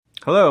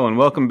Hello and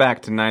welcome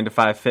back to 9 to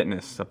 5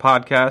 Fitness, a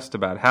podcast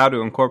about how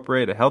to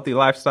incorporate a healthy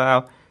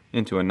lifestyle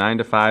into a 9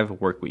 to 5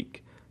 work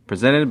week,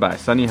 presented by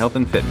Sunny Health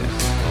and Fitness.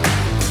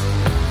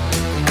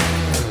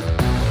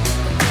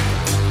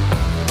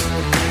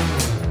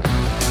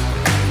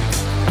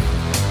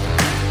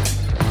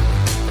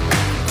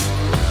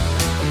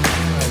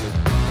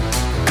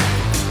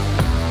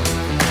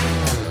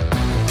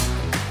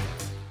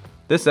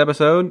 This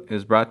episode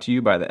is brought to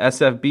you by the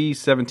SFB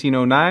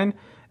 1709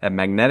 at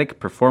Magnetic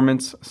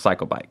Performance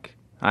Cycle Bike.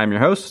 I'm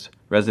your host,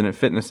 resident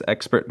fitness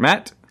expert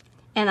Matt.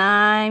 And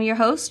I'm your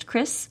host,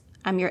 Chris.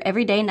 I'm your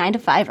everyday 9 to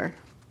 5er.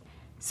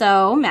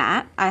 So,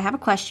 Matt, I have a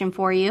question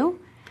for you.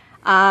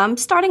 I'm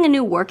starting a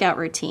new workout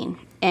routine,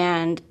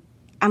 and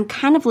I'm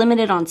kind of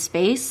limited on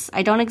space.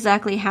 I don't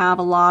exactly have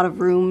a lot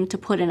of room to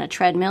put in a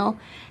treadmill.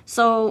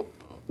 So,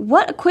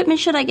 what equipment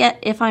should I get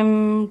if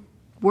I'm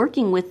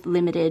working with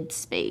limited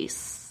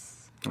space?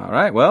 All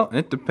right, well,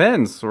 it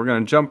depends. We're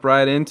going to jump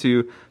right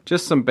into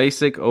just some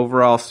basic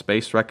overall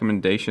space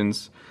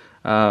recommendations.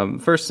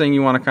 First thing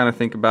you want to kind of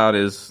think about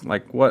is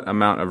like what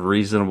amount of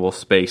reasonable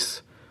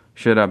space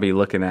should I be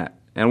looking at?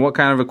 And what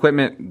kind of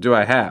equipment do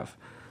I have?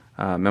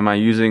 Am I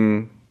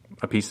using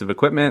a piece of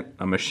equipment,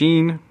 a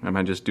machine? Am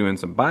I just doing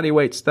some body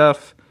weight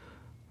stuff?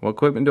 What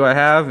equipment do I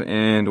have?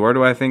 And where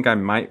do I think I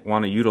might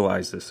want to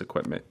utilize this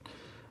equipment?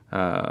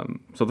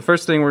 So the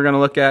first thing we're going to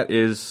look at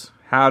is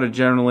how to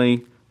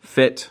generally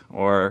fit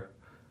or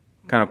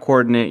kind of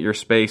coordinate your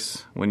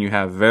space when you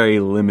have very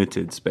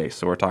limited space.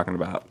 So we're talking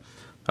about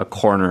a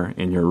corner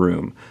in your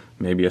room,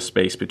 maybe a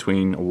space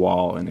between a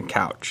wall and a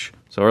couch.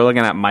 So we're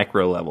looking at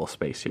micro level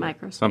space here,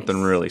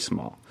 something really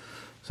small.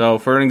 So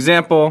for an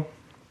example,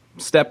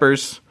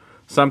 steppers,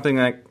 something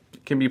that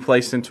can be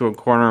placed into a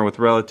corner with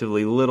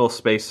relatively little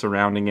space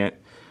surrounding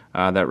it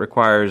that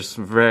requires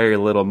very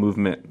little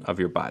movement of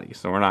your body.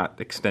 So we're not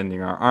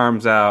extending our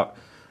arms out,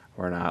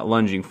 we're not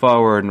lunging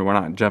forward, and we're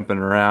not jumping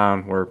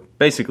around. We're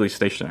basically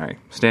stationary,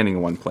 standing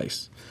in one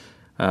place.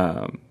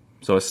 So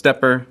a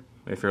stepper,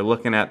 if you're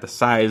looking at the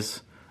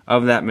size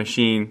of that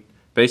machine,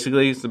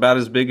 basically it's about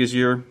as big as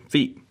your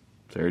feet.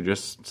 So you're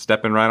just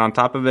stepping right on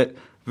top of it.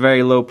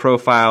 Very low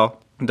profile,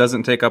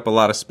 doesn't take up a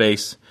lot of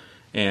space.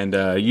 And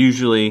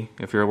usually,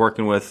 if you're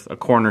working with a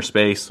corner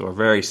space or a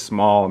very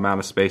small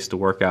amount of space to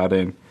work out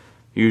in,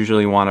 you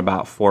usually want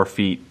about 4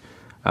 feet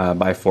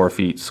by 4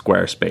 feet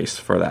square space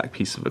for that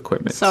piece of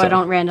equipment. So I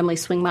don't randomly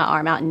swing my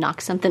arm out and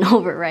knock something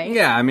over, right?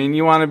 Yeah, I mean,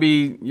 you want to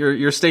be,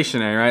 you're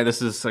stationary, right?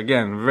 This is,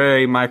 again,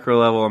 very micro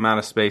level amount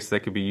of space that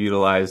could be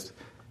utilized.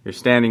 You're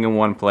standing in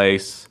one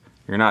place.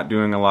 You're not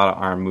doing a lot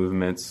of arm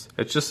movements.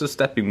 It's just a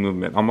stepping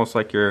movement, almost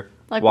like you're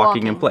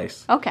walking in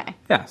place. Okay.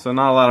 Yeah, so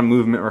not a lot of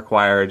movement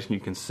required. You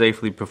can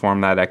safely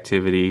perform that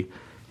activity.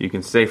 You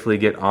can safely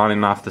get on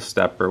and off the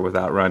stepper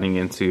without running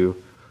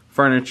into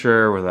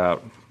furniture,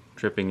 without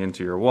tripping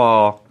into your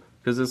wall,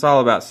 because it's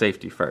all about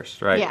safety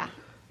first, right? Yeah.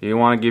 You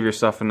want to give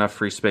yourself enough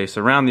free space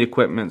around the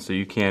equipment so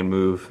you can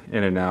move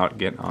in and out,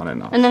 get on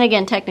and off. And then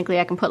again, technically,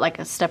 I can put like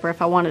a stepper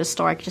if I wanted to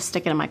store. I could just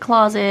stick it in my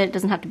closet. It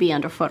doesn't have to be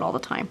underfoot all the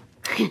time.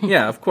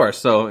 Yeah, of course.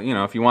 So,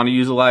 if you want to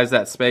utilize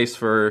that space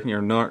for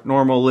your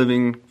normal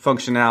living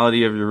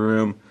functionality of your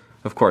room,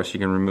 of course, you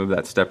can remove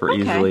that stepper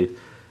easily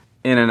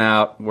in and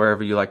out,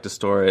 wherever you like to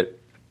store it.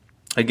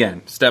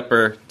 Again,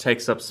 stepper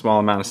takes up a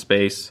small amount of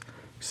space.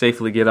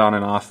 Safely get on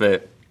and off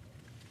it,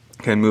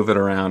 can move it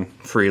around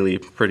freely,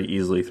 pretty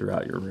easily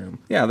throughout your room.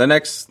 Yeah, the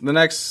next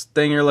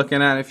thing you're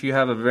looking at, if you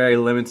have a very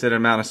limited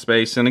amount of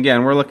space, and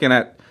again, we're looking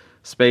at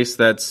space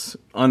that's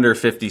under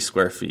 50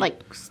 square feet.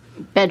 Like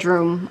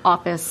bedroom,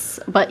 office,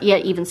 but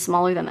yet even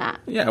smaller than that.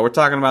 Yeah, we're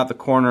talking about the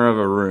corner of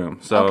a room.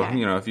 So,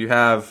 if you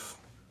have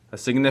a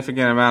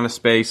significant amount of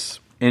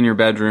space in your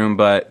bedroom,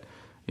 but,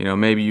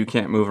 maybe you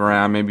can't move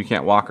around, maybe you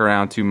can't walk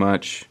around too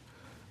much,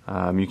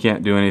 you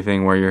can't do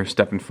anything where you're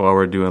stepping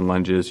forward, doing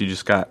lunges. You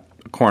just got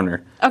a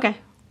corner. Okay.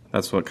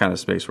 That's what kind of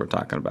space we're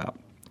talking about.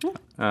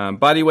 Yeah.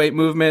 Body weight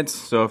movements.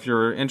 So if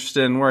you're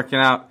interested in working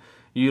out,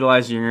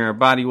 utilizing your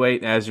body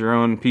weight as your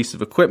own piece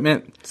of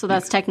equipment. So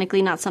that's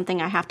technically not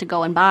something I have to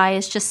go and buy.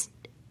 It's just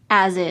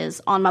as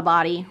is on my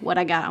body, what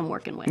I got I'm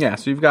working with. Yeah,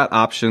 so you've got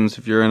options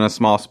if you're in a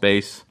small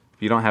space.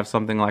 If you don't have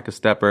something like a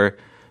stepper,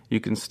 you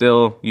can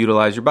still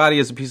utilize your body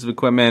as a piece of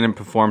equipment and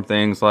perform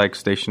things like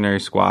stationary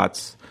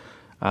squats,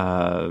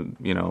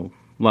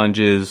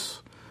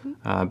 lunges,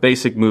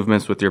 basic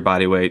movements with your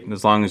body weight,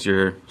 as long as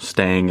you're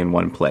staying in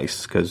one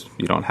place because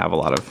you don't have a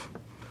lot of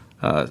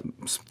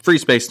free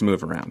space to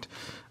move around.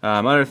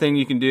 Another thing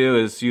you can do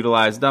is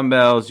utilize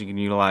dumbbells. You can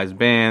utilize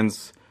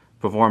bands,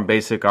 perform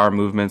basic arm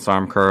movements,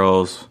 arm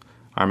curls,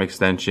 arm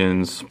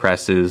extensions,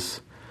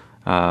 presses,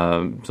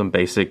 some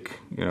basic,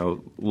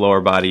 lower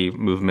body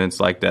movements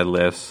like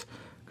deadlifts,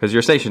 because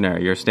you're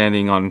stationary. You're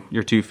standing on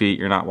your 2 feet.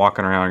 You're not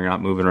walking around. You're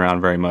not moving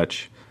around very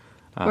much.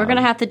 We're going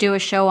to have to do a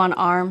show on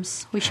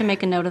arms. We should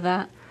make a note of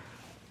that.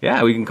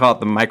 Yeah, we can call it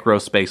the micro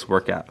space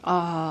workout.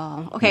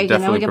 Oh, okay.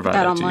 Then we can put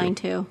that online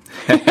too.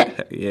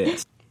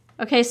 Yes.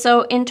 Okay,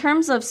 so in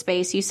terms of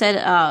space, you said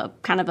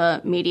kind of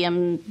a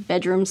medium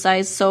bedroom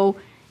size. So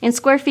in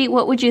square feet,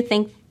 what would you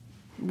think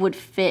would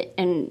fit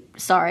in,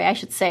 sorry, I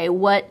should say,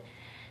 what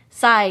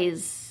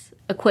size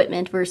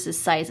equipment versus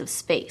size of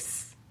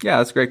space? Yeah,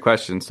 that's a great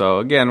question. So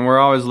again, we're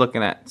always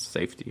looking at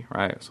safety,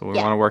 right? So we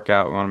Yeah. want to work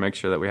out, we want to make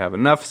sure that we have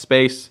enough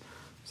space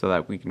so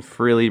that we can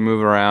freely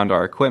move around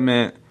our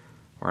equipment.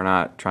 We're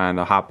not trying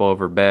to hop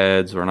over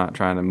beds. We're not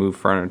trying to move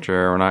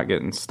furniture. We're not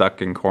getting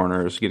stuck in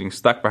corners, getting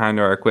stuck behind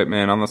our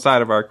equipment, on the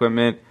side of our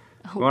equipment.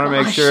 We want to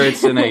make gosh. sure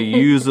it's in a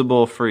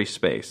usable free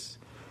space.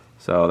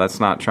 So that's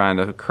not trying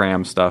to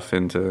cram stuff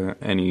into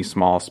any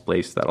small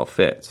space that'll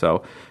fit.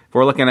 So if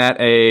we're looking at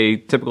a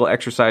typical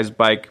exercise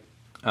bike,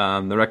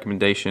 the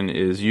recommendation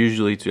is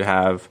usually to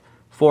have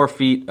 4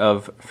 feet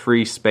of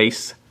free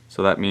space.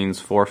 So that means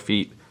 4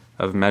 feet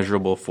of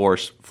measurable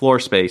floor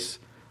space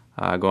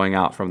going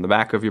out from the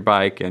back of your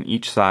bike and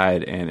each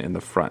side and in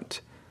the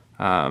front.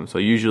 So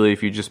usually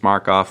if you just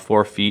mark off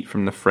 4 feet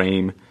from the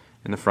frame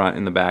in the front,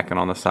 in the back, and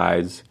on the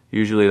sides,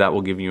 usually that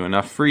will give you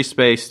enough free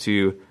space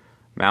to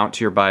mount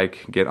your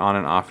bike, get on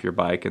and off your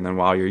bike, and then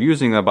while you're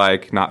using the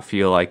bike, not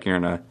feel like you're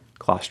in a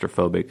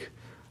claustrophobic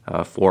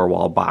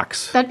floor-wall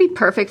box. That'd be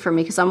perfect for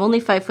me because I'm only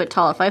 5 foot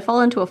tall. If I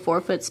fall into a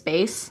 4 foot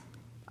space,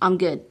 I'm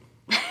good.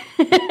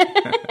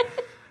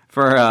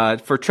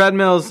 For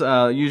treadmills,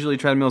 usually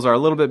treadmills are a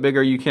little bit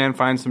bigger. You can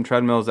find some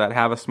treadmills that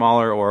have a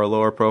smaller or a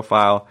lower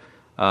profile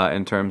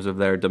in terms of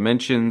their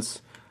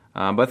dimensions.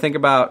 But think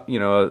about,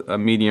 a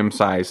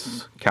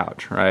medium-size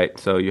couch, right?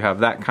 So you have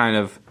that kind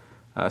of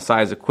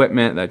size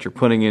equipment that you're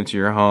putting into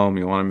your home.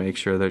 You want to make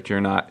sure that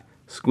you're not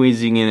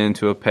squeezing it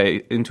into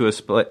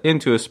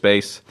a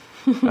space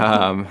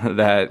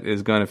that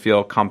is going to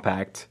feel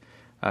compact.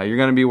 You're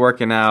going to be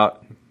working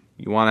out.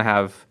 You want to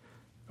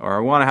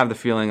have the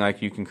feeling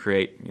like you can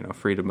create,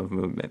 freedom of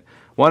movement.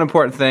 One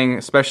important thing,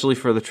 especially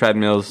for the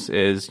treadmills,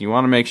 is you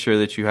want to make sure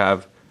that you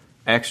have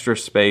extra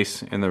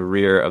space in the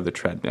rear of the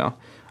treadmill.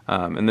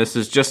 And this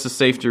is just a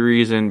safety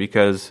reason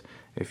because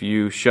if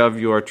you shove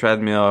your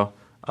treadmill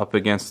up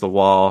against the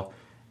wall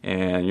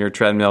and your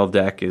treadmill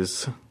deck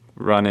is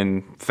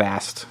running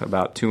fast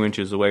about 2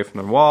 inches away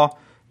from the wall,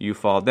 you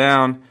fall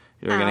down.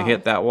 You're going to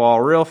hit that wall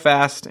real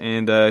fast,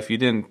 and if you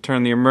didn't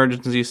hit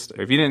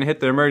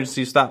the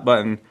emergency stop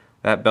button,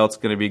 that belt's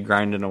going to be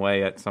grinding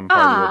away at some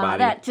part of your body.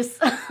 That just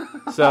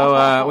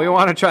So we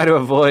want to try to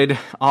avoid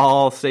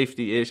all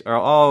safety issues or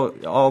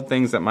all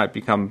things that might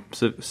become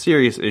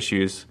serious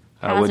issues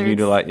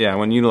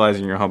when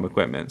utilizing your home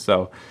equipment.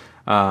 So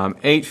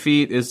 8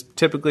 feet is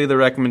typically the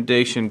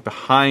recommendation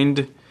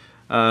behind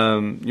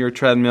your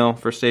treadmill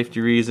for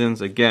safety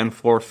reasons. Again,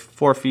 4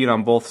 feet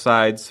on both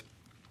sides.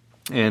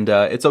 And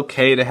it's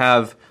okay to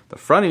have the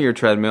front of your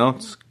treadmill,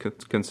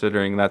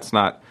 considering that's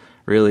not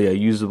really a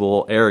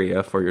usable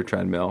area for your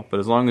treadmill. But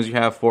as long as you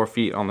have 4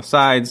 feet on the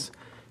sides,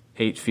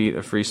 8 feet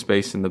of free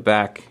space in the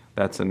back,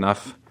 that's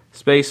enough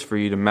space for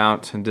you to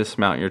mount and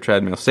dismount your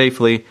treadmill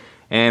safely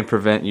and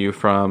prevent you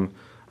from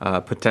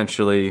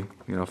potentially,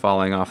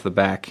 falling off the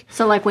back.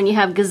 So like when you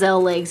have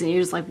gazelle legs and you're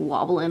just like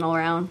wobbling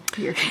around.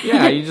 You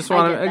just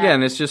want to,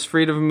 again, it's just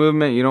freedom of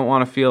movement. You don't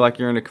want to feel like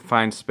you're in a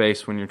confined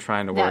space when you're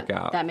trying to work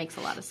out. That makes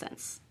a lot of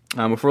sense.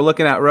 If we're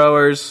looking at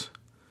rowers,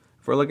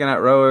 you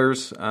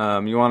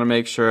want to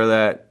make sure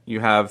that you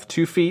have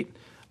 2 feet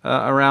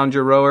around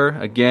your rower.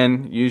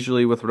 Again,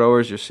 usually with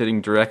rowers, you're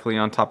sitting directly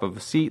on top of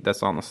a seat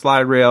that's on the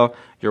slide rail.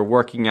 You're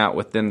working out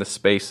within the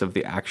space of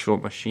the actual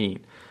machine.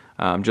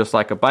 Just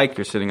like a bike,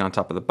 you're sitting on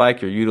top of the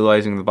bike, you're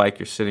utilizing the bike,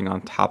 you're sitting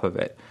on top of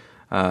it.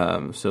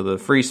 So the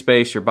free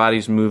space, your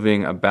body's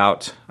moving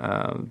about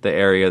the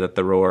area that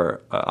the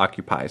rower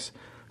occupies.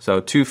 So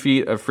 2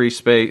 feet of free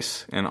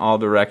space in all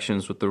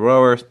directions with the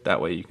rower. That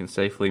way you can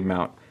safely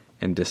mount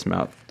and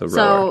dismount the rower.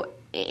 So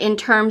in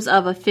terms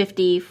of a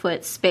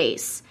 50-foot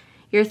space,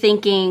 you're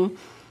thinking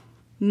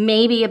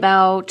maybe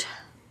about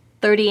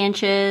 30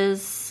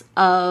 inches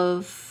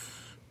of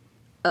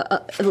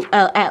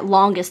at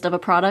longest of a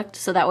product,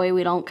 so that way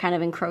we don't kind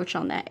of encroach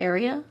on that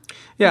area.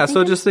 Yeah,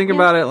 so just think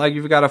about it like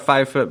you've got a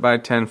 5 foot by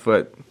 10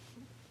 foot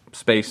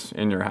space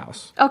in your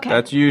house. Okay.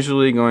 That's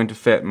usually going to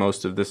fit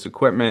most of this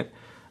equipment.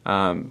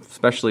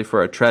 Especially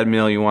for a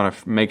treadmill, you want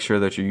to make sure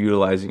that you're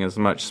utilizing as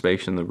much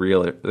space in the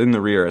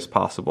rear as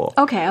possible.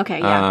 Okay,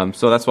 yeah.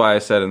 So that's why I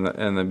said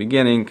in the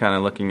beginning, kind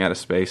of looking at a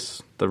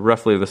space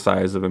roughly the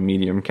size of a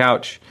medium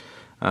couch.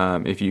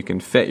 If you can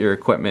fit your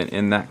equipment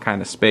in that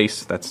kind of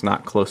space that's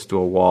not close to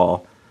a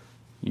wall,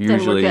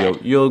 usually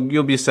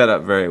you'll be set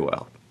up very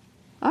well.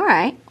 All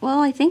right. Well,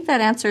 I think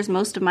that answers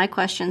most of my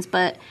questions,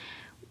 but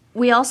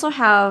we also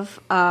have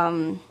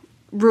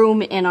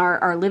room in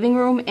our living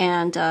room,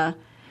 and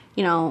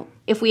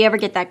if we ever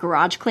get that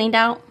garage cleaned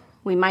out,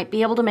 we might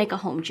be able to make a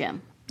home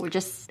gym. We're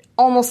just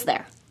almost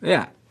there.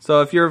 Yeah.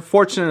 So if you're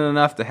fortunate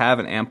enough to have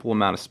an ample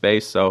amount of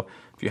space, so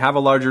if you have a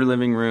larger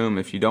living room,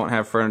 if you don't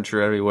have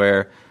furniture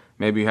everywhere,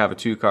 maybe you have a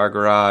 2-car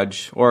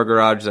garage or a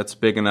garage that's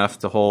big enough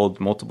to hold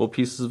multiple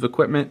pieces of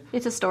equipment.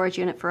 It's a storage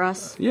unit for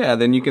us. Yeah,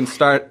 then you can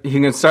start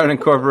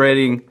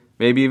incorporating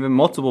maybe even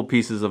multiple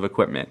pieces of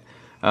equipment.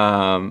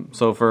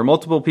 So for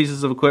multiple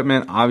pieces of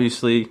equipment,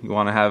 obviously you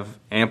want to have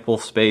ample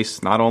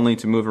space, not only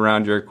to move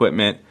around your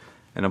equipment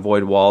and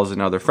avoid walls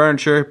and other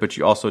furniture, but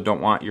you also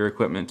don't want your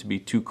equipment to be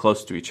too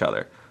close to each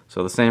other.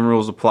 So the same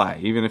rules apply.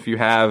 Even if you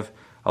have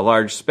a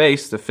large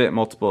space to fit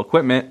multiple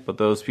equipment, but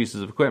those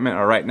pieces of equipment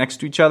are right next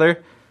to each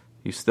other,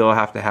 you still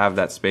have to have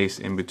that space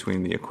in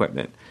between the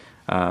equipment.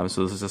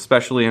 So this is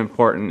especially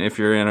important if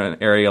you're in an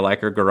area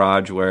like a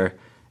garage where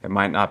it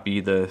might not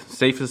be the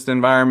safest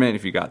environment.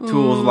 If you got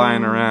tools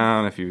lying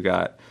around, if you've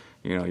got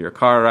your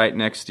car right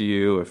next to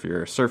you, if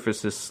your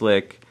surface is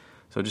slick.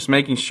 So just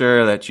making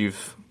sure that you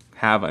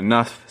have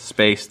enough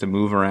space to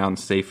move around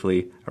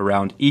safely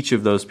around each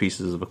of those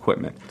pieces of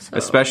equipment,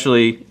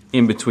 especially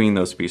in between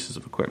those pieces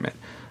of equipment,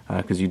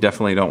 because you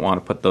definitely don't want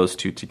to put those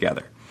two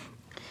together.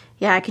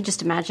 Yeah, I could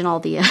just imagine all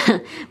the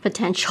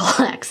potential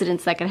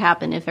accidents that could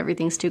happen if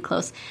everything's too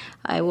close.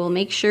 I will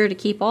make sure to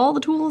keep all the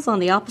tools on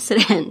the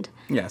opposite end.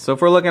 Yeah, so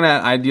if we're looking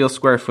at ideal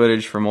square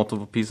footage for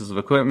multiple pieces of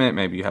equipment,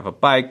 maybe you have a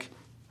bike,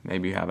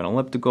 maybe you have an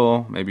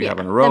elliptical, maybe you have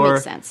a rower. That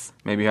makes sense.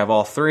 Maybe you have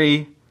all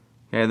three.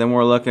 Okay, then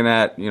we're looking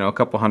at a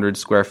couple hundred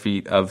square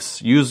feet of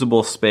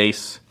usable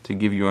space to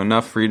give you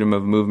enough freedom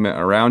of movement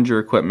around your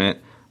equipment,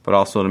 but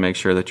also to make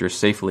sure that you're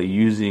safely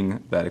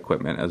using that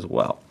equipment as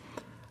well.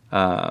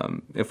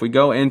 If we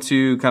go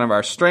into kind of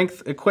our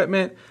strength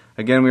equipment,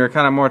 again, we were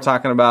kind of more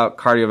talking about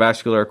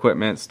cardiovascular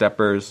equipment,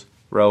 steppers,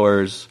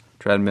 rowers,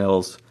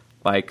 treadmills,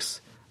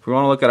 bikes. If we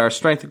want to look at our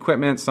strength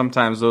equipment,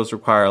 sometimes those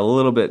require a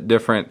little bit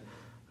different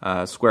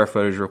square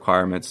footage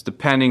requirements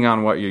depending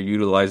on what you're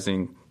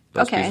utilizing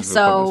those pieces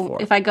of equipment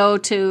for. If I go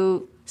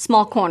to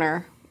small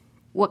corner,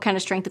 what kind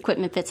of strength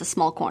equipment fits a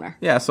small corner?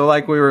 Yeah, so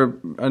like we were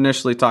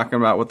initially talking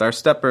about with our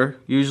stepper,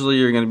 usually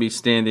you're going to be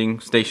standing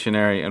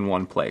stationary in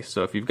one place.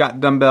 So if you've got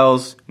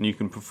dumbbells and you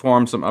can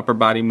perform some upper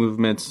body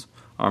movements,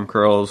 arm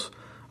curls,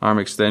 arm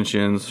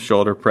extensions,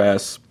 shoulder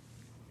press,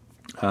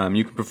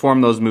 you can perform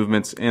those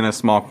movements in a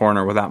small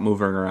corner without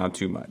moving around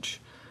too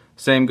much.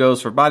 Same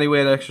goes for body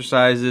weight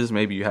exercises.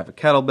 Maybe you have a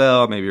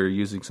kettlebell, maybe you're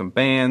using some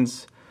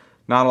bands.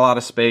 Not a lot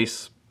of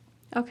space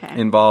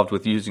involved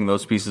with using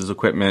those pieces of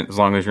equipment as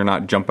long as you're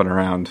not jumping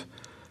around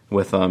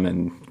with them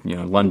and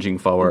lunging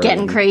forward,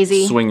 getting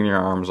crazy, swinging your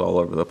arms all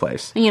over the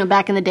place.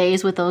 Back in the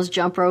days with those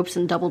jump ropes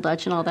and double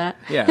dutch and all that.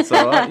 Yeah,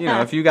 so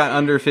if you got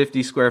under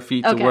 50 square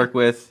feet to work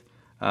with,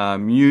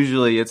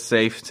 usually it's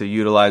safe to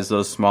utilize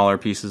those smaller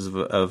pieces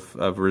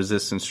of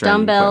resistance training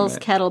dumbbells,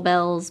 equipment.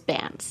 kettlebells,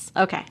 bands.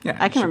 Okay, yeah,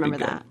 I can remember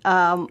that.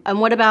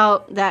 And what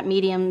about that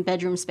medium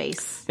bedroom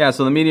space? Yeah,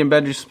 so the medium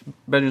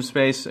bedroom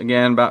space,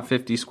 again, about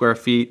 50 square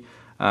feet.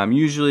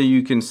 Usually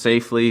you can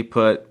safely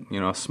put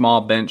a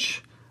small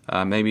bench.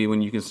 Maybe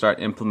when you can start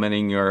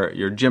implementing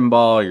your gym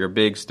ball, your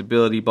big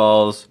stability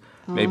balls.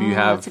 Maybe you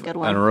have an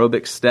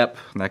aerobic step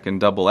that can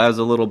double as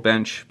a little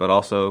bench, but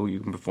also you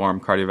can perform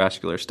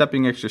cardiovascular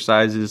stepping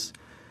exercises.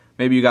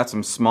 Maybe you got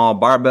some small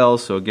barbells,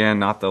 so again,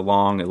 not the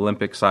long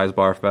Olympic-sized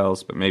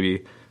barbells, but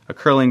maybe a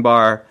curling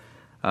bar.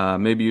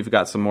 Maybe you've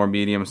got some more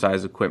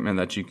medium-sized equipment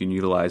that you can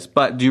utilize,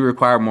 but do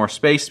require more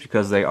space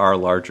because they are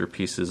larger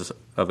pieces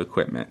of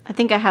equipment. I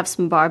think I have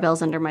some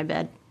barbells under my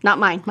bed. Not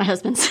mine, my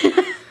husband's.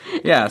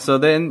 Yeah, so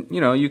then,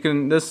 you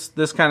can, this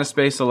kind of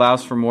space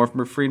allows for more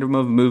freedom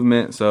of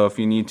movement. So if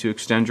you need to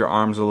extend your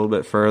arms a little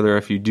bit further,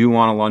 if you do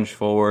want to lunge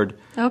forward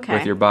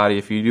with your body,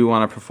 if you do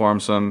want to perform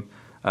some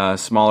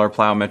smaller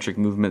plyometric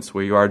movements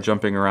where you are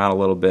jumping around a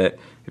little bit,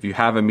 if you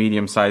have a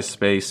medium-sized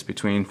space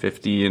between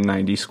 50 and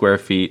 90 square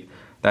feet,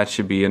 that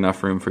should be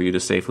enough room for you to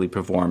safely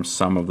perform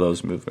some of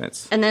those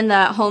movements. And then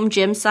the home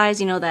gym size,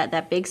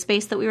 that big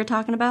space that we were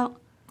talking about?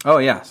 Oh,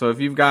 yeah. So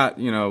if you've got,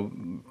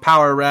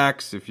 power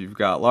racks, if you've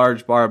got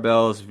large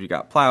barbells, if you've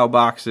got plyo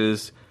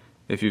boxes,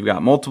 if you've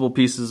got multiple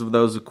pieces of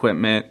those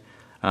equipment,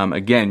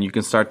 again, you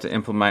can start to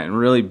implement and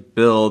really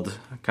build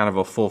kind of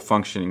a full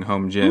functioning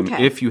home gym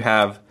if you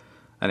have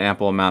an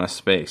ample amount of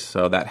space.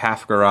 So that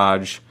half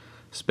garage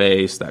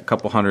space, that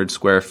couple hundred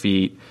square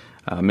feet,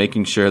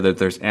 making sure that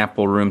there's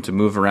ample room to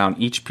move around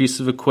each piece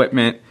of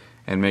equipment,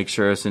 and make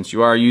sure, since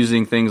you are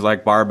using things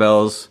like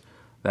barbells,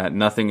 that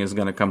nothing is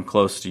going to come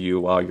close to you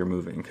while you're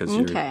moving, because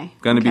you're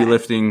going to be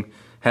lifting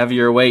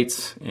heavier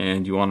weights,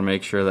 and you want to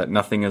make sure that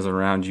nothing is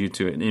around you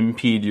to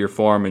impede your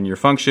form and your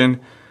function.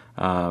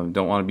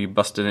 Don't want to be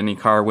busting any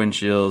car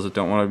windshields.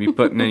 Don't want to be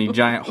putting any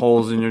giant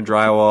holes in your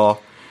drywall.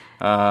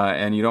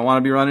 And you don't want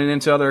to be running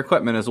into other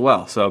equipment as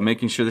well. So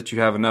making sure that you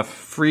have enough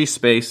free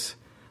space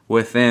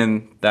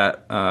within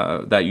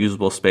that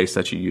usable space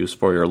that you use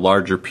for your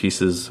larger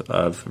pieces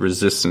of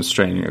resistance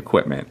training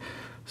equipment.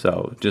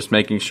 So just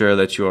making sure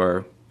that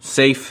you're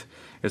safe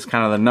is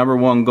kind of the number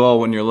one goal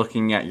when you're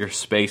looking at your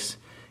space,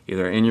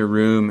 either in your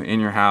room, in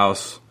your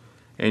house,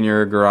 in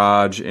your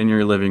garage, in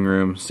your living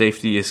room.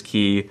 Safety is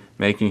key,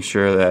 making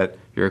sure that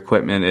your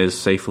equipment is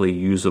safely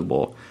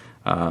usable.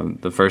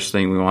 The first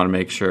thing we want to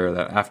make sure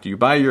that after you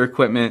buy your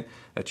equipment,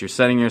 that you're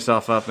setting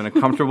yourself up in a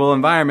comfortable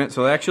environment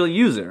so they actually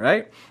use it,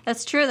 right?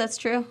 That's true, that's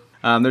true.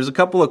 There's a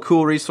couple of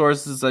cool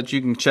resources that you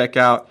can check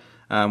out.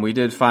 We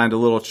did find a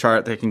little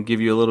chart that can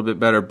give you a little bit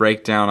better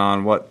breakdown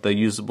on what the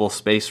usable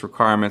space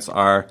requirements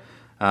are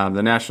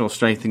The National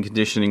Strength and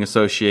Conditioning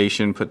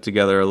Association put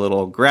together a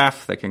little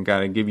graph that can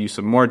kind of give you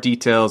some more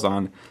details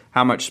on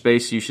how much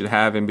space you should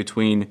have in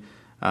between,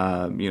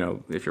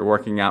 if you're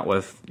working out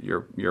with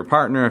your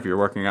partner, if you're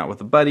working out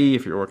with a buddy,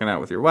 if you're working out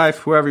with your wife,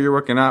 whoever you're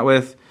working out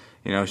with,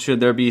 should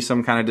there be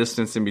some kind of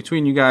distance in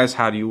between you guys?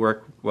 How do you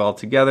work well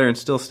together and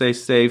still stay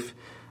safe?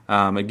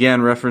 Again,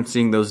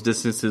 referencing those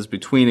distances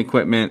between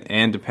equipment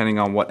and depending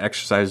on what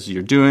exercises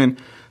you're doing.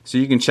 So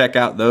you can check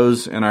out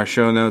those in our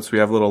show notes. We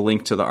have a little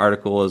link to the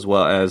article as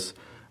well as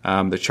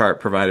the chart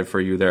provided for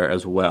you there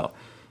as well.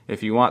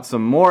 If you want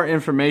some more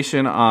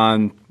information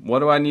on what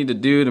do I need to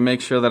do to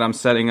make sure that I'm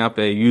setting up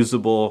a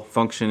usable,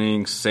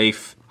 functioning,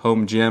 safe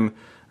home gym,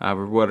 we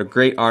wrote a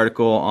great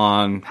article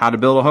on how to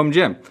build a home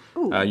gym.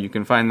 You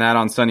can find that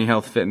on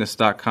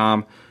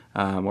sunnyhealthfitness.com,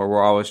 where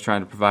we're always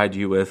trying to provide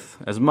you with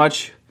as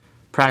much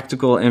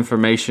practical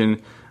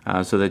information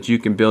so that you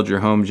can build your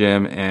home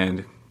gym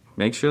and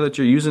make sure that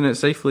you're using it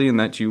safely and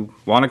that you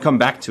want to come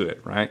back to it,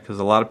 right? Because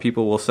a lot of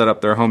people will set up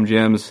their home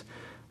gyms.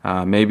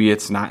 Maybe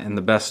it's not in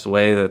the best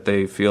way that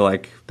they feel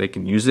like they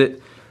can use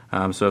it.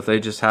 So if they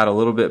just had a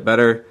little bit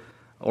better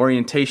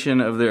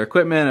orientation of their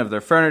equipment, of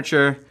their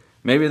furniture,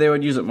 maybe they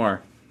would use it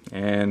more.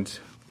 And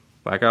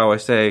like I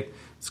always say,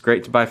 it's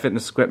great to buy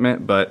fitness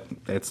equipment, but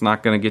it's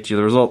not going to get you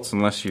the results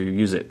unless you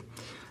use it.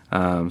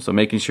 So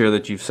making sure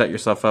that you've set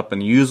yourself up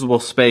in a usable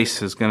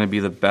space is going to be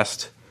the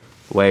best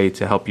way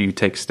to help you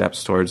take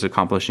steps towards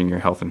accomplishing your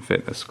health and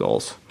fitness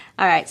goals.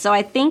 All right, so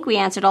I think we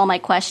answered all my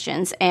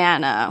questions,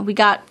 and we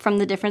got from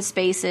the different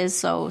spaces,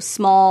 so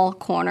small,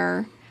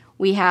 corner.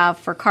 We have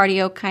for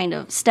cardio kind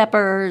of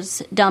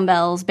steppers,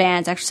 dumbbells,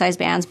 bands, exercise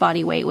bands,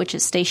 body weight, which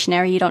is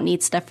stationary. You don't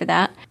need stuff for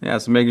that. Yeah,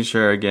 so making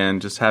sure, again,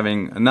 just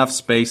having enough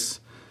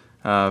space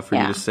for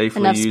you to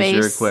safely use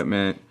your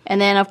equipment. And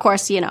then, of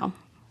course,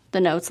 the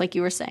notes, like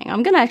you were saying.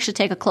 I'm going to actually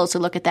take a closer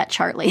look at that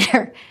chart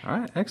later. All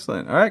right,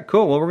 excellent. All right,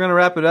 cool. Well, we're going to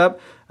wrap it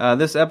up.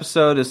 This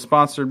episode is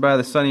sponsored by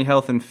the Sunny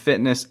Health and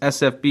Fitness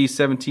SFB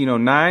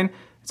 1709.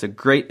 It's a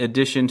great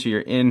addition to your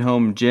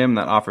in-home gym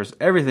that offers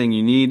everything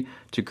you need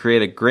to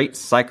create a great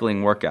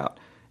cycling workout.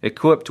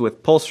 Equipped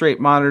with pulse rate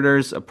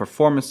monitors, a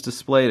performance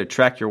display to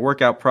track your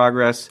workout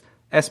progress,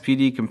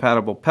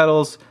 SPD-compatible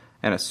pedals,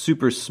 and a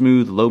super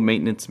smooth,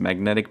 low-maintenance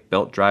magnetic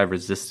belt drive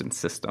resistance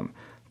system.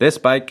 This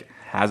bike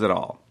has it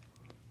all.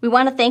 We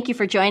want to thank you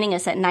for joining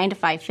us at 9 to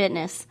 5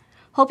 Fitness.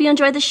 Hope you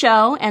enjoyed the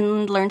show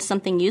and learned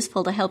something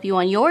useful to help you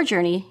on your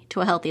journey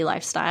to a healthy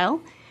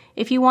lifestyle.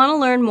 If you want to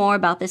learn more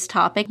about this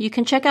topic, you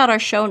can check out our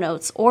show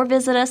notes or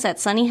visit us at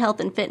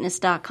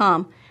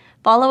sunnyhealthandfitness.com.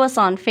 Follow us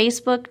on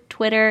Facebook,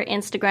 Twitter,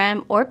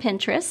 Instagram, or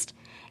Pinterest.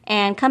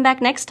 And come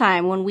back next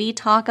time when we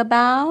talk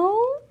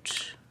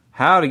about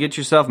how to get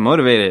yourself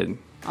motivated.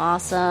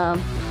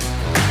 Awesome.